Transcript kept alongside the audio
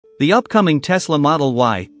The upcoming Tesla Model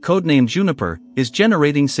Y, codenamed Juniper, is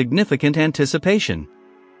generating significant anticipation.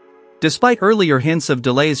 Despite earlier hints of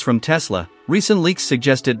delays from Tesla, recent leaks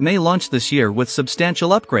suggest it may launch this year with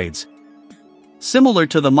substantial upgrades. Similar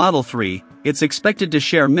to the Model 3, it's expected to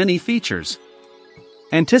share many features.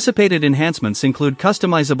 Anticipated enhancements include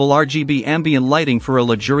customizable RGB ambient lighting for a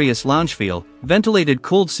luxurious lounge feel, ventilated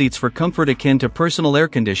cooled seats for comfort akin to personal air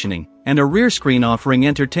conditioning, and a rear screen offering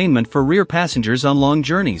entertainment for rear passengers on long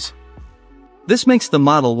journeys. This makes the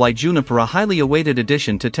Model Y Juniper a highly awaited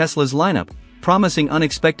addition to Tesla's lineup, promising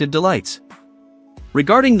unexpected delights.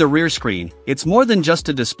 Regarding the rear screen, it's more than just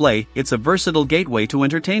a display, it's a versatile gateway to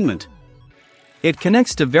entertainment. It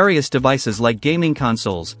connects to various devices like gaming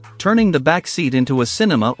consoles, turning the back seat into a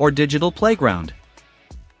cinema or digital playground.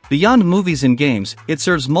 Beyond movies and games, it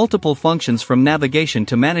serves multiple functions from navigation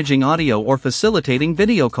to managing audio or facilitating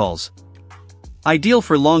video calls. Ideal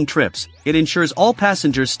for long trips, it ensures all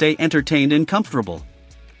passengers stay entertained and comfortable.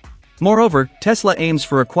 Moreover, Tesla aims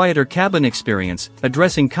for a quieter cabin experience,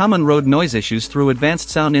 addressing common road noise issues through advanced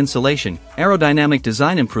sound insulation, aerodynamic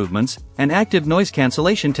design improvements, and active noise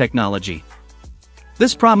cancellation technology.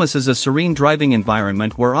 This promises a serene driving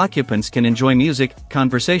environment where occupants can enjoy music,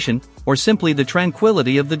 conversation, or simply the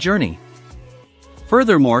tranquility of the journey.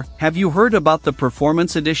 Furthermore, have you heard about the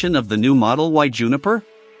performance edition of the new Model Y Juniper?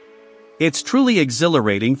 It's truly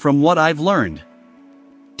exhilarating from what I've learned.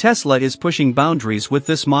 Tesla is pushing boundaries with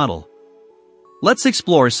this model. Let's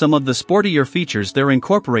explore some of the sportier features they're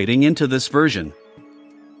incorporating into this version.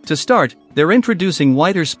 To start, they're introducing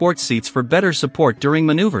wider sports seats for better support during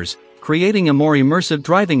maneuvers, creating a more immersive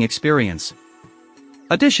driving experience.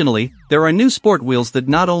 Additionally, there are new sport wheels that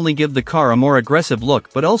not only give the car a more aggressive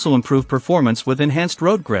look but also improve performance with enhanced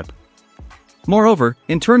road grip. Moreover,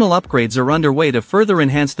 internal upgrades are underway to further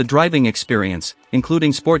enhance the driving experience,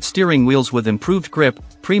 including sport steering wheels with improved grip,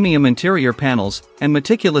 premium interior panels, and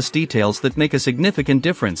meticulous details that make a significant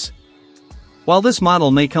difference. While this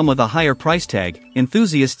model may come with a higher price tag,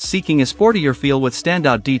 enthusiasts seeking a sportier feel with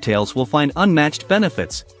standout details will find unmatched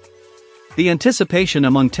benefits. The anticipation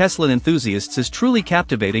among Tesla enthusiasts is truly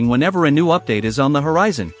captivating whenever a new update is on the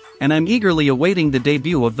horizon, and I'm eagerly awaiting the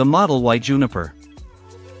debut of the Model Y Juniper.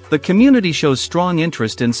 The community shows strong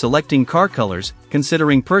interest in selecting car colors,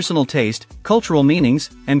 considering personal taste, cultural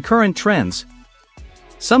meanings, and current trends.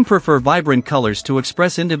 Some prefer vibrant colors to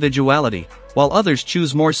express individuality, while others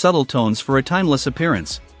choose more subtle tones for a timeless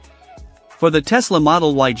appearance. For the Tesla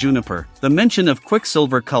Model Y Juniper, the mention of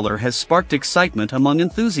Quicksilver color has sparked excitement among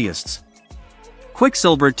enthusiasts.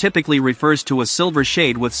 Quicksilver typically refers to a silver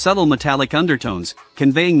shade with subtle metallic undertones,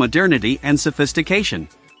 conveying modernity and sophistication.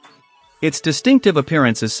 Its distinctive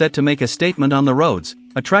appearance is set to make a statement on the roads,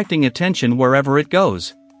 attracting attention wherever it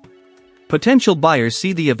goes. Potential buyers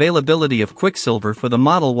see the availability of Quicksilver for the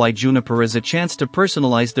Model Y Juniper as a chance to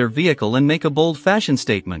personalize their vehicle and make a bold fashion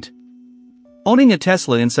statement. Owning a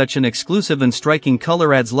Tesla in such an exclusive and striking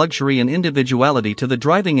color adds luxury and individuality to the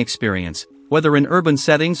driving experience, whether in urban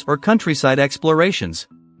settings or countryside explorations.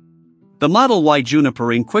 The Model Y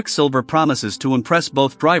Juniper in Quicksilver promises to impress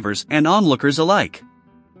both drivers and onlookers alike.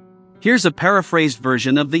 Here's a paraphrased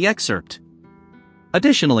version of the excerpt.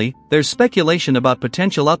 Additionally, there's speculation about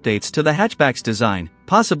potential updates to the hatchback's design,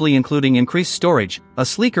 possibly including increased storage, a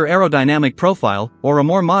sleeker aerodynamic profile, or a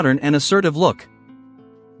more modern and assertive look.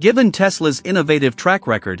 Given Tesla's innovative track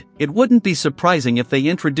record, it wouldn't be surprising if they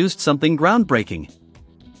introduced something groundbreaking.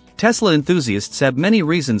 Tesla enthusiasts have many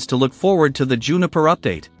reasons to look forward to the Juniper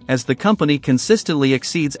update, as the company consistently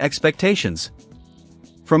exceeds expectations.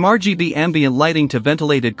 From RGB ambient lighting to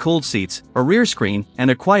ventilated cooled seats, a rear screen, and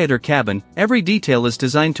a quieter cabin, every detail is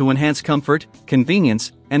designed to enhance comfort,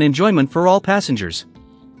 convenience, and enjoyment for all passengers.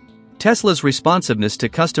 Tesla's responsiveness to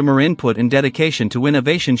customer input and dedication to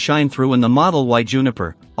innovation shine through in the Model Y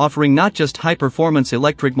Juniper, offering not just high-performance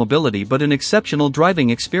electric mobility but an exceptional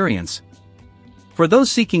driving experience. For those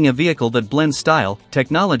seeking a vehicle that blends style,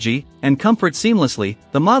 technology, and comfort seamlessly,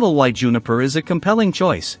 the Model Y Juniper is a compelling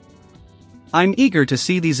choice. I'm eager to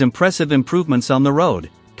see these impressive improvements on the road,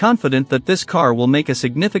 confident that this car will make a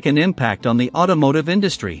significant impact on the automotive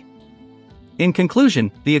industry. In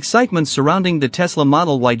conclusion, the excitement surrounding the Tesla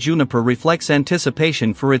Model Y Juniper reflects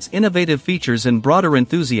anticipation for its innovative features and broader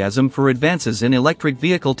enthusiasm for advances in electric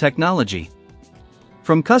vehicle technology.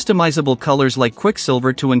 From customizable colors like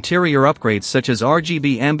Quicksilver to interior upgrades such as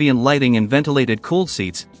RGB ambient lighting and ventilated cooled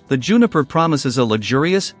seats, the Juniper promises a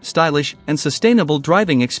luxurious, stylish, and sustainable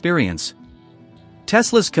driving experience.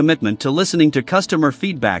 Tesla's commitment to listening to customer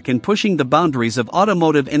feedback and pushing the boundaries of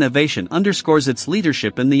automotive innovation underscores its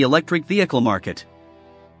leadership in the electric vehicle market.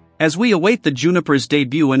 As we await the Juniper's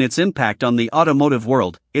debut and its impact on the automotive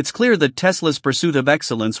world, it's clear that Tesla's pursuit of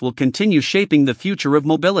excellence will continue shaping the future of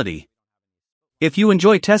mobility. If you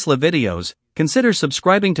enjoy Tesla videos, consider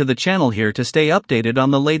subscribing to the channel here to stay updated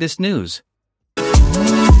on the latest news.